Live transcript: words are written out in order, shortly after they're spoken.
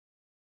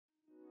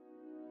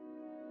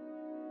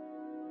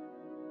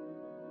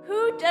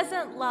Who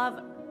doesn't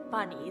love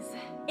bunnies?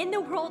 In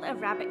the world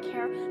of rabbit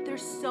care,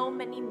 there's so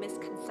many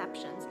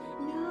misconceptions.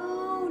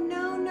 No,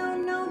 no, no,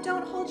 no,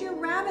 don't hold your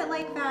rabbit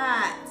like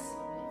that.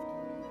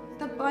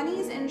 The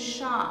bunny's in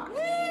shock.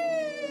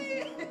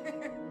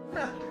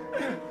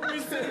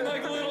 You're sitting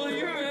like a little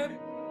human.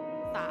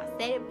 I've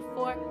said it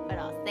before, but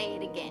I'll say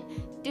it again.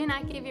 Do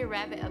not give your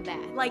rabbit a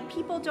bath. Like,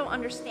 people don't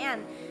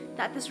understand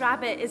that this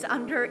rabbit is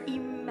under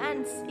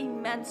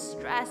immense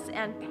stress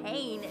and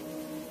pain.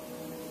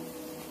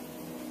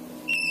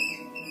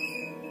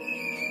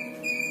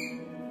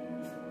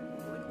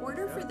 In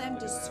order for them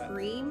to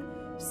scream,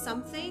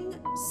 something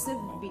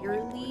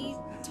severely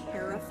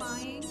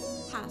terrifying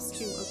has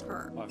to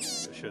occur.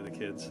 Obviously, show the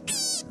kids.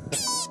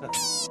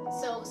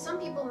 So some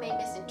people may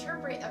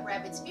misinterpret a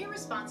rabbit's fear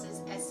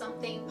responses as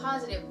something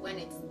positive when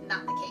it's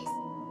not the case.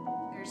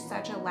 There's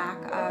such a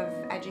lack of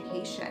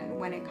education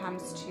when it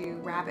comes to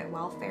rabbit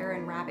welfare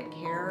and rabbit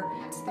care.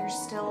 There's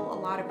still a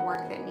lot of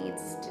work that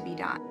needs to be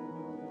done.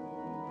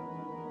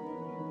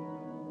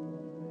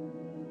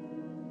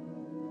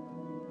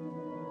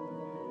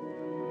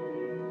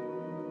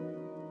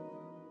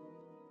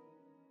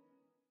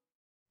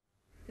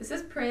 This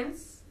is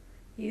Prince.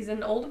 He's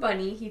an old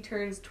bunny. He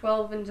turns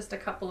 12 in just a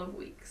couple of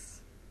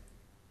weeks.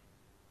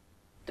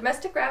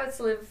 Domestic rabbits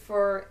live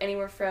for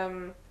anywhere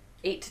from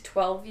 8 to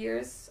 12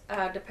 years,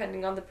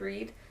 depending on the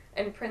breed.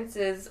 And Prince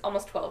is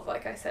almost 12,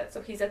 like I said,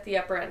 so he's at the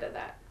upper end of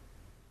that.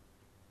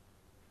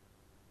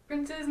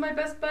 Prince is my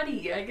best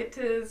buddy. I get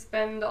to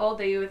spend all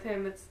day with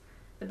him. It's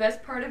the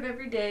best part of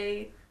every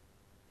day.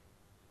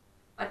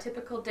 A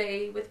typical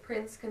day with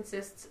Prince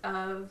consists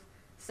of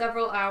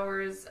several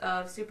hours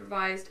of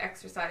supervised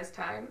exercise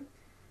time,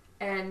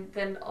 and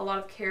then a lot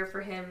of care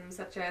for him,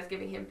 such as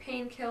giving him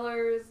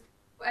painkillers.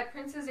 At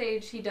Prince's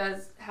age, he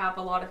does have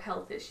a lot of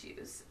health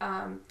issues.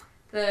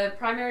 The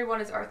primary one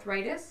is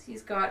arthritis.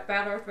 He's got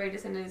bad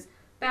arthritis in his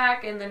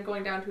back and then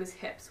going down to his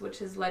hips, which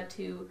has led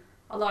to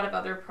a lot of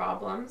other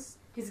problems.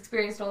 He's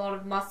experienced a lot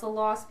of muscle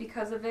loss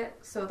because of it,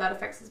 so that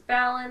affects his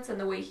balance and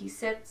the way he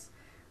sits,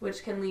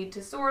 which can lead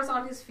to sores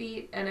on his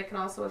feet, and it can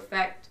also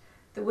affect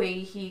the way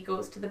he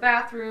goes to the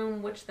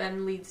bathroom, which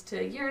then leads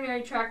to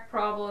urinary tract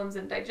problems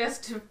and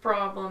digestive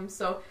problems.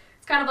 So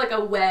it's kind of like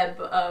a web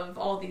of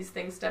all these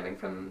things stemming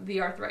from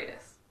the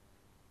arthritis.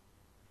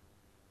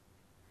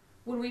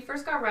 When we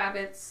first got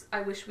rabbits,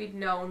 I wish we'd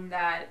known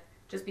that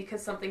just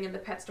because something in the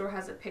pet store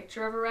has a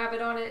picture of a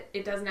rabbit on it,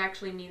 it doesn't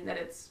actually mean that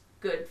it's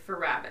good for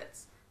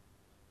rabbits.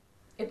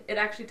 It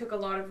actually took a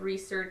lot of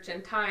research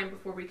and time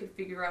before we could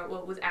figure out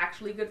what was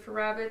actually good for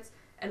rabbits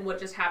and what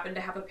just happened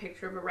to have a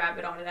picture of a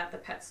rabbit on it at the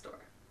pet store.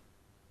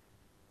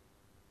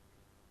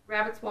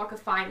 Rabbits walk a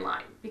fine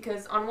line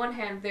because on one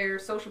hand they're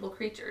sociable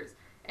creatures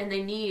and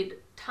they need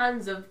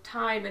tons of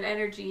time and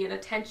energy and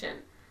attention,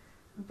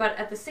 but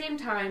at the same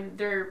time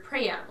they're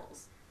prey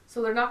animals,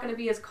 so they're not going to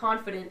be as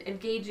confident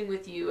engaging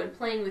with you and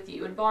playing with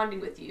you and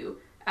bonding with you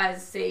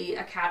as, say,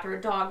 a cat or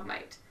a dog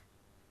might.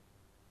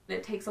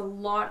 It takes a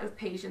lot of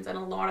patience and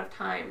a lot of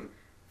time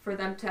for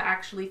them to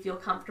actually feel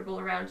comfortable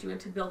around you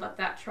and to build up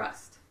that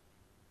trust.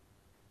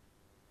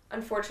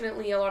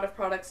 Unfortunately, a lot of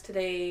products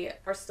today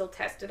are still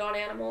tested on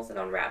animals and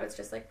on rabbits,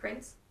 just like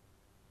Prince.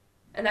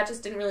 And that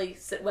just didn't really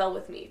sit well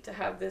with me, to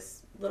have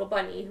this little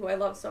bunny who I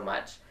love so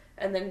much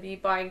and then be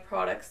buying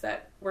products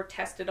that were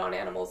tested on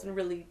animals in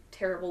really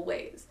terrible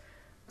ways.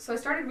 So I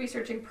started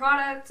researching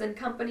products and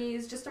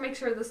companies just to make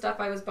sure the stuff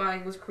I was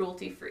buying was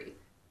cruelty-free.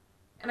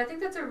 And I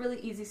think that's a really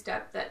easy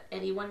step that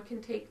anyone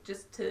can take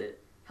just to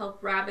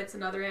help rabbits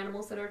and other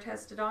animals that are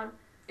tested on.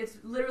 It's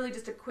literally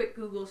just a quick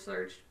Google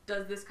search,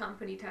 does this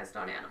company test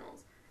on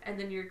animals? And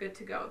then you're good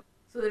to go.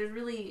 So there's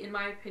really, in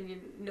my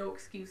opinion, no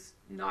excuse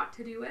not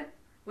to do it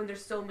when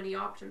there's so many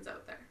options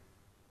out there.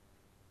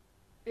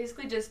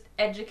 Basically just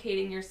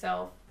educating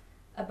yourself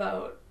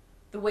about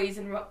the ways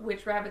in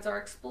which rabbits are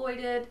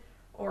exploited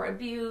or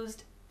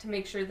abused to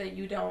make sure that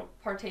you don't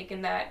partake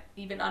in that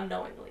even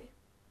unknowingly.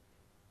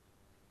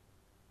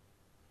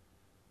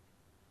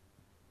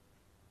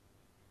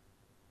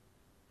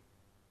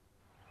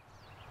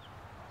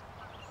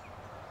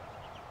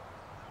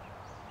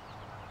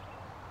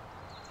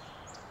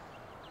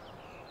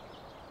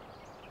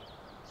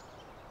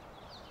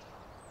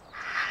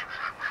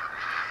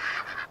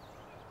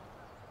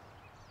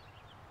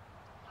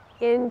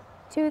 In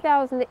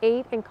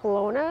 2008 in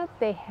Kelowna,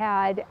 they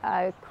had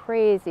a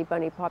crazy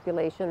bunny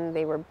population.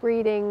 They were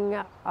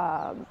breeding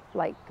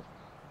like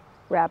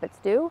rabbits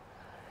do,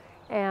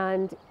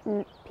 and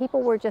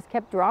people were just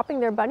kept dropping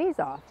their bunnies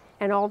off.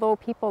 And although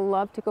people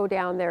love to go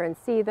down there and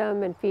see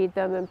them and feed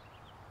them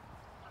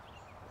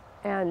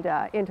and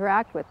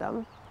interact with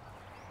them,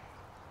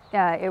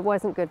 it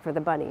wasn't good for the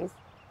bunnies.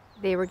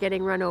 They were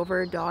getting run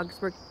over, dogs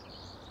were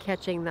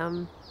catching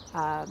them,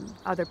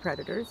 other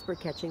predators were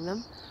catching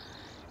them.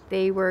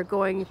 They were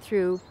going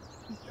through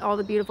all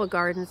the beautiful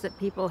gardens that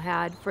people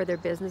had for their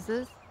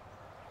businesses.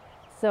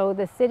 So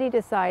the city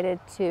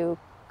decided to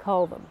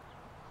cull them.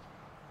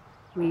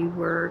 We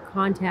were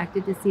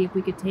contacted to see if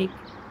we could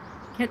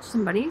catch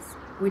some bunnies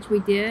which we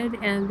did,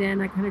 and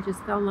then I kind of just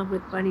fell in love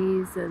with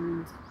bunnies,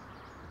 and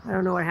I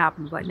don't know what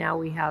happened, but now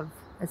we have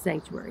a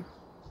sanctuary.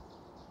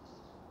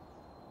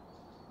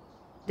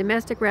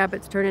 Domestic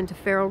rabbits turn into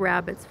feral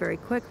rabbits very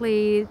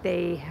quickly.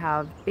 They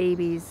have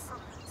babies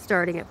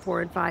starting at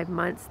 4 and 5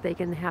 months. They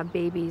can have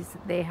babies,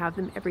 they have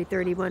them every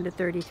 31 to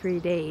 33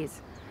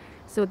 days.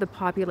 So the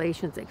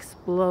populations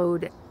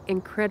explode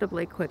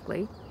incredibly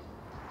quickly.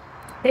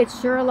 It's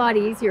sure a lot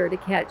easier to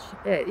catch,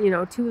 2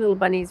 little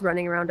bunnies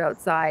running around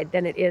outside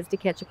than it is to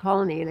catch a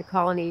colony. And a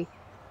colony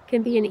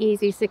can be an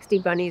easy 60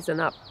 bunnies and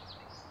up.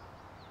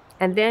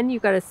 And then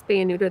you've got to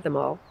spay and neuter them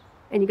all,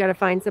 and you got to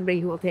find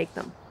somebody who will take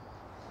them.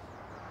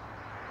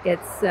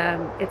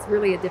 It's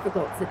really a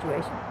difficult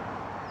situation.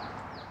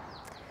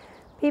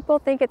 People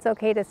think it's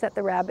okay to set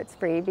the rabbits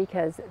free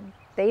because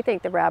they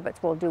think the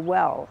rabbits will do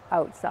well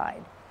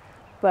outside.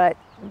 But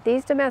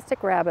these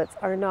domestic rabbits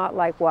are not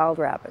like wild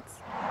rabbits.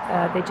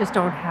 They just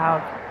don't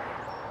have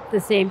the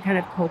same kind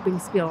of coping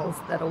skills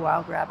that a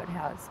wild rabbit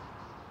has.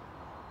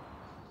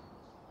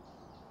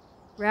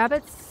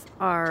 Rabbits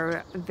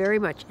are very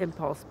much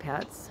impulse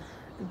pets.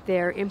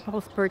 They're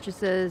impulse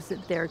purchases,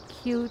 they're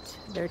cute,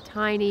 they're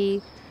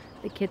tiny.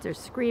 The kids are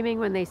screaming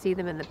when they see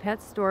them in the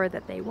pet store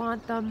that they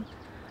want them.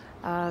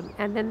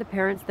 And then the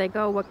parents, they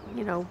go,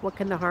 what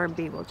can the harm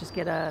be? We'll just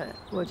get a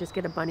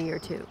bunny or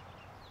 2.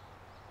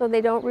 So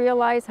they don't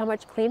realize how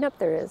much cleanup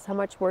there is, how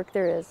much work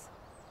there is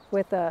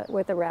with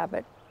a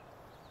rabbit.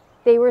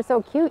 They were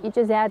so cute, you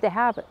just had to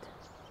have it.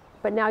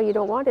 But now you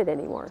don't want it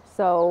anymore.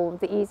 So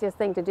the easiest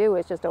thing to do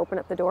is just open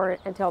up the door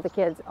and tell the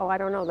kids, oh, I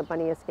don't know, the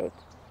bunny escaped.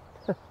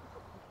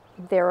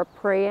 They're a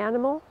prey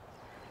animal.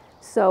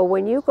 So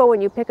when you go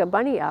and you pick a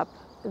bunny up,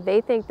 they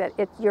think that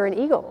you're an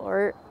eagle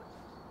or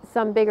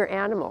some bigger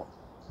animal.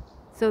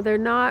 So they're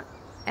not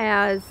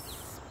as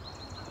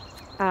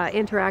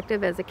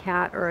interactive as a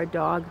cat or a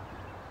dog.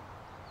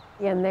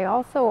 And they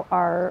also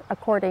are,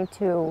 according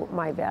to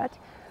my vet,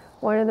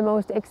 one of the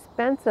most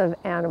expensive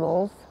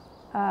animals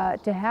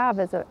to have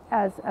as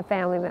a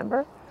family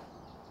member.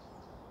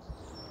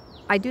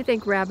 I do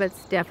think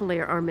rabbits definitely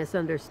are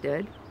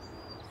misunderstood.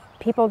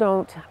 People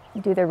don't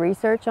do the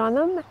research on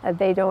them.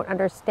 They don't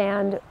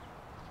understand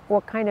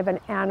what kind of an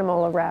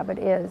animal a rabbit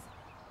is.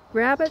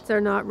 Rabbits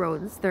are not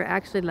rodents, they're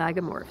actually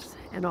lagomorphs.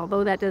 And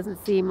although that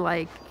doesn't seem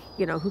like,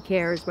 who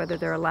cares whether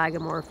they're a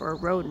lagomorph or a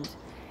rodent,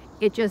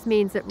 it just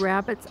means that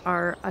rabbits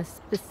are a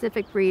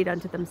specific breed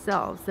unto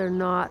themselves. They're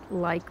not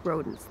like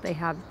rodents. They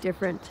have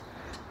different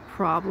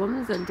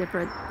problems and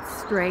different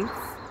strengths.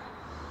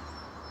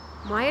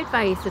 My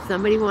advice, if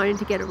somebody wanted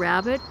to get a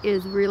rabbit,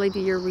 is really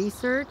do your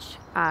research.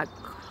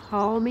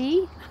 Call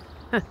me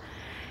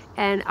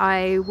and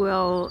I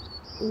will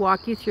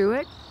walk you through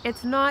it.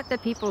 It's not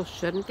that people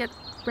shouldn't get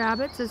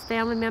rabbits as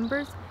family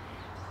members,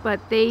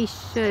 but they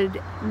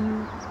should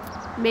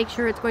make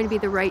sure it's going to be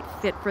the right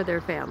fit for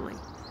their family.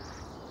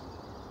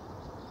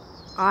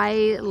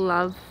 I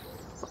love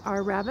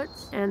our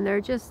rabbits, and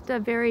they're just a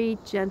very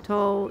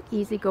gentle,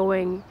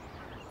 easygoing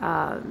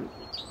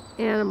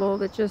animal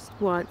that just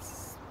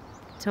wants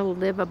to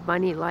live a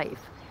bunny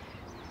life.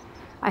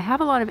 I have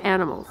a lot of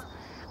animals.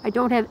 I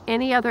don't have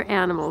any other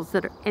animals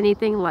that are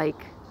anything like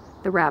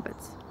the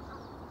rabbits.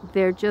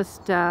 They're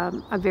just a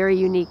very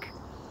unique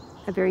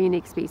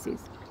species.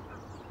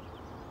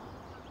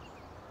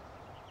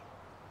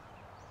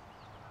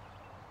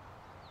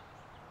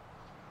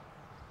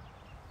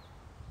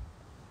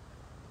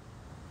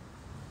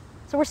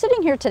 So we're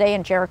sitting here today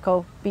in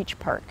Jericho Beach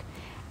Park,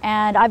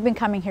 and I've been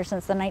coming here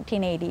since the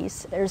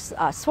 1980s. There's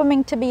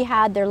swimming to be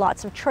had, there are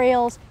lots of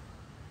trails.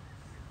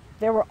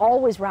 There were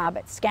always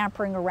rabbits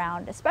scampering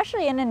around,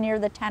 especially in and near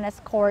the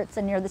tennis courts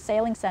and near the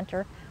sailing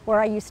center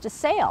where I used to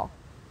sail.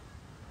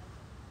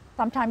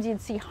 Sometimes you'd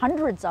see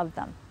hundreds of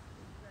them.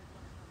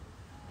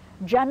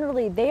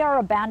 Generally, they are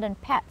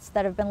abandoned pets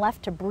that have been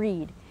left to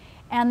breed.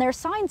 And there are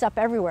signs up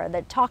everywhere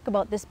that talk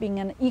about this being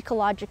an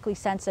ecologically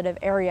sensitive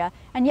area,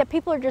 and yet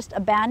people are just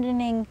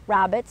abandoning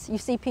rabbits. You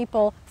see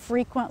people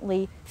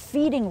frequently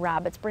feeding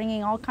rabbits,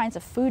 bringing all kinds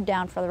of food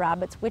down for the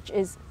rabbits, which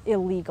is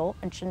illegal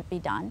and shouldn't be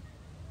done.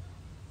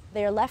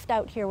 They are left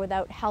out here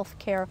without health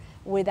care,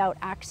 without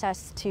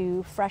access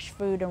to fresh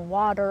food and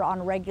water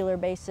on a regular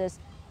basis.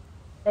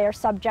 They are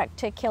subject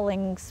to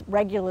killings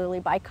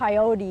regularly by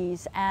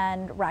coyotes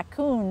and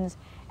raccoons,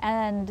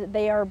 and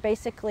they are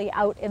basically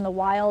out in the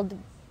wild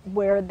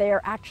where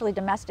they're actually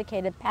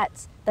domesticated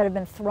pets that have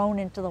been thrown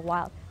into the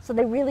wild. So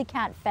they really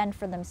can't fend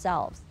for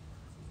themselves.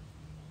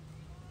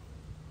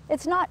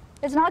 It's not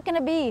going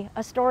to be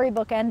a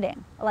storybook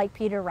ending like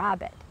Peter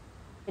Rabbit.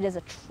 It is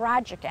a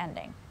tragic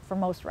ending for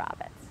most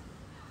rabbits.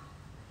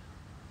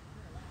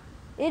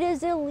 It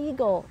is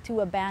illegal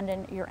to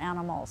abandon your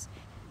animals.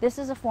 This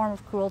is a form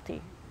of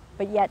cruelty,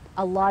 but yet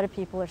a lot of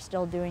people are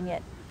still doing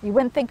it. You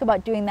wouldn't think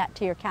about doing that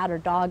to your cat or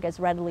dog as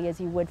readily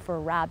as you would for a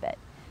rabbit,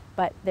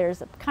 but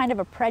there's a kind of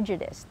a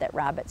prejudice that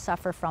rabbits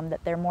suffer from,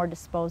 that they're more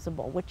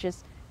disposable, which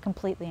is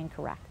completely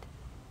incorrect.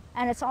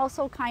 And it's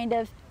also kind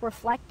of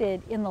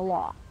reflected in the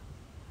law.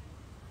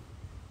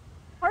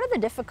 Part of the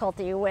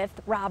difficulty with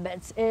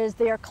rabbits is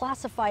they are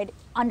classified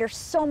under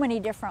so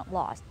many different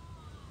laws.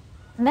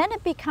 And then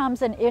it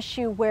becomes an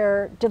issue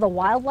where do the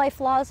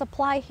wildlife laws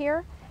apply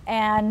here?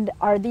 And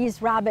are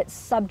these rabbits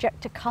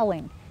subject to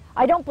culling?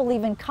 I don't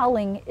believe in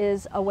culling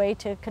is a way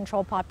to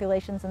control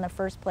populations in the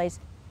first place.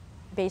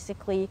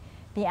 Basically,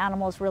 the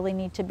animals really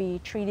need to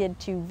be treated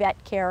to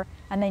vet care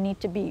and they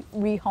need to be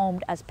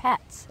rehomed as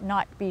pets,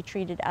 not be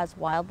treated as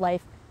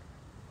wildlife.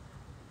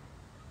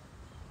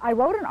 I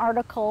wrote an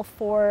article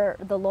for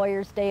the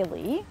Lawyers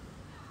Daily.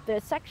 The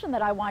section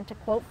that I want to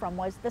quote from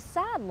was The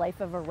Sad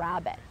Life of a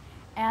Rabbit.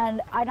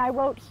 And I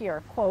wrote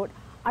here, quote,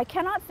 "I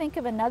cannot think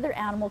of another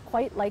animal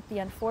quite like the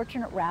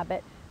unfortunate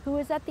rabbit who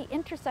is at the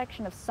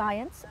intersection of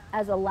science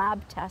as a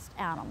lab test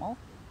animal,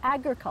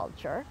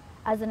 agriculture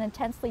as an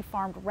intensely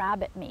farmed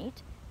rabbit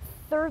meat,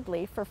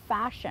 thirdly, for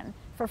fashion,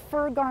 for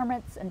fur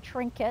garments and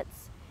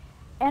trinkets,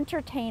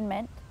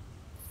 entertainment,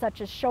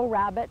 such as show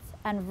rabbits,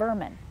 and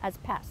vermin as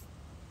pests."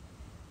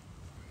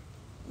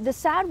 The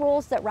sad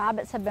roles that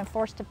rabbits have been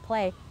forced to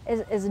play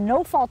is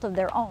no fault of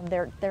their own.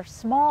 They're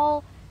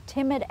small,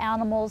 timid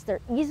animals.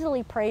 They're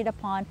easily preyed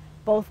upon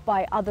both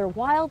by other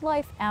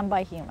wildlife and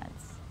by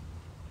humans.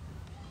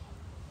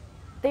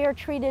 They are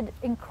treated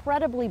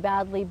incredibly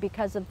badly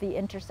because of the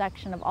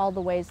intersection of all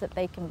the ways that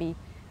they can be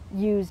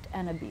used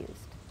and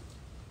abused.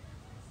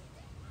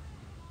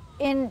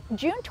 In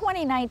June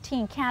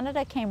 2019,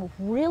 Canada came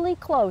really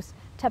close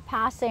to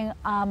passing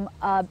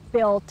a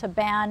bill to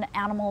ban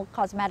animal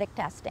cosmetic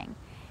testing,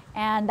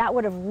 and that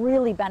would have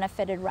really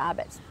benefited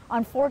rabbits.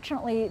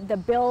 Unfortunately, the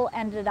bill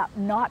ended up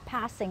not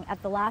passing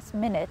at the last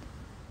minute.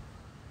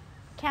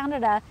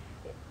 Canada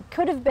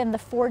could have been the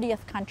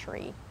 40th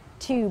country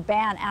to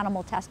ban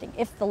animal testing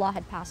if the law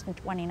had passed in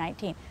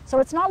 2019. So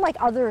it's not like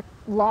other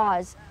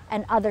laws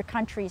and other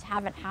countries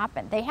haven't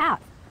happened. They have.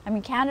 I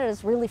mean, Canada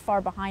is really far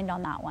behind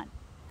on that one.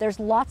 There's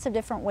lots of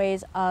different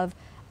ways of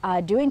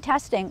doing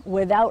testing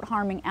without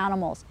harming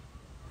animals.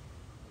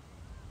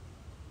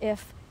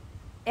 If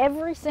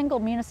every single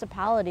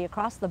municipality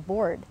across the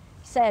board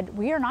said,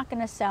 we are not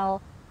going to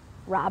sell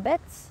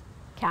rabbits,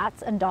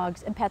 cats, and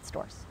dogs in pet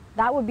stores,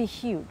 that would be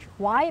huge.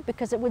 Why?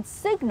 Because it would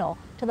signal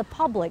to the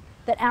public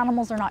that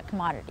animals are not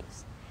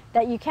commodities.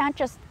 That you can't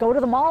just go to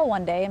the mall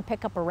one day and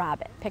pick up a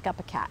rabbit, pick up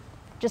a cat,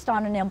 just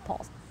on an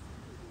impulse.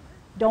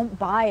 Don't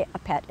buy a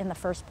pet in the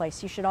first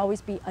place. You should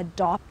always be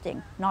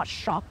adopting, not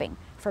shopping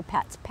for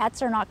pets.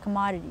 Pets are not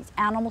commodities.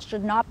 Animals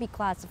should not be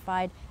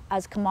classified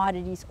as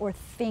commodities or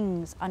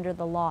things under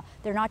the law.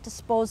 They're not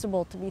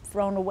disposable to be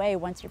thrown away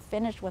once you're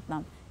finished with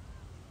them.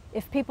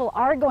 If people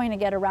are going to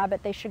get a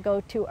rabbit, they should go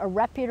to a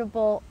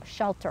reputable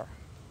shelter.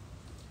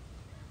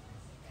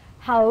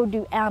 How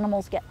do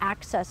animals get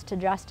access to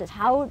justice?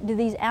 How do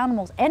these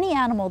animals, any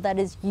animal that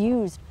is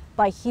used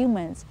by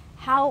humans,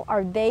 how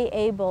are they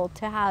able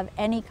to have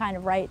any kind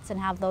of rights and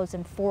have those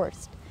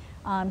enforced?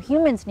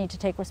 Humans need to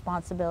take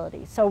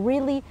responsibility. So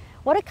really,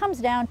 what it comes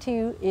down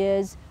to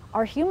is,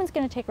 are humans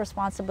going to take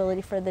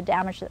responsibility for the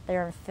damage that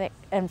they're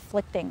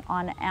inflicting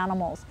on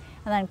animals?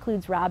 And that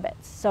includes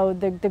rabbits. So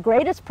the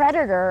greatest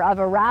predator of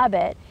a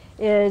rabbit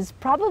is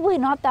probably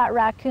not that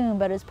raccoon,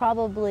 but is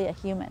probably a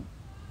human.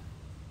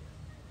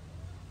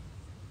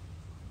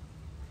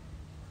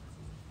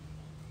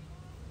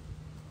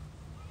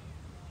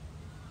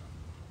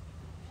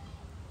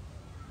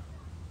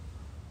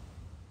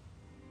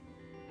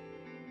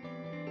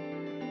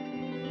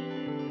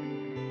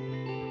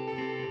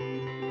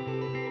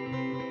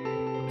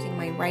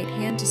 My right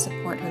hand to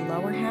support her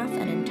lower half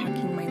and in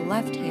tucking my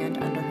left hand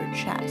under her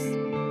chest.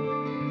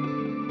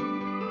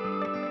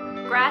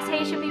 Grass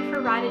hay should be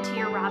provided to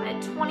your rabbit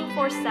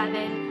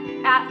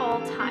 24/7 at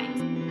all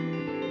times.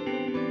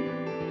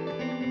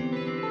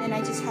 And I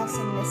just have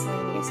some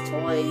miscellaneous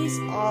toys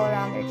all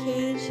around their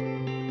cage.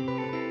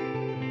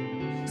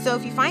 So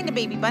if you find a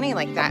baby bunny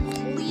like that,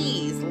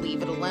 please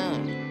leave it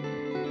alone.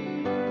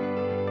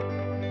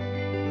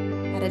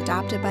 At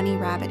Adopt a Bunny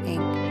Rabbit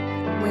Inc.,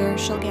 where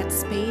she'll get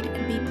spayed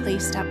and be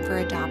placed up for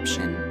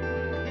adoption.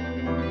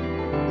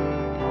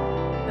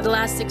 For the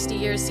last 60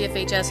 years,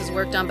 CFHS has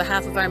worked on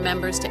behalf of our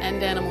members to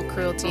end animal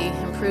cruelty,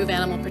 improve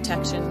animal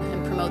protection,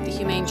 and promote the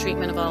humane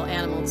treatment of all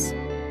animals.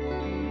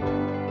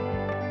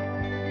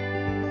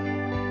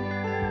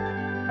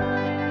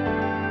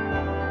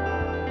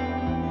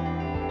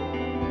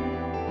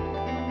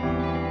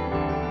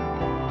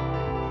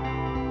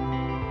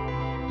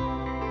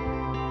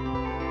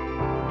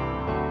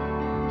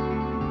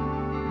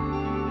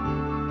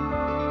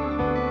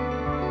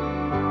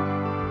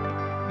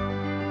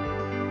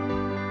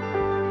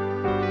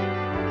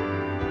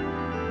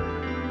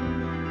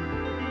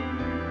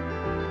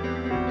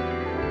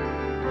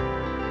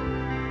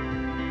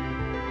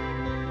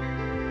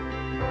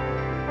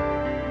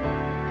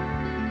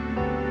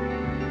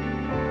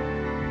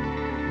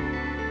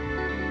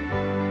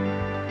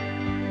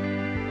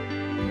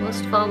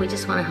 Most of all, we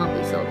just want to help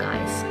these little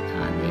guys.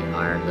 They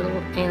are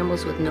little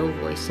animals with no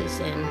voices,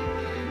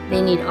 and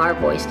they need our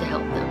voice to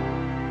help them.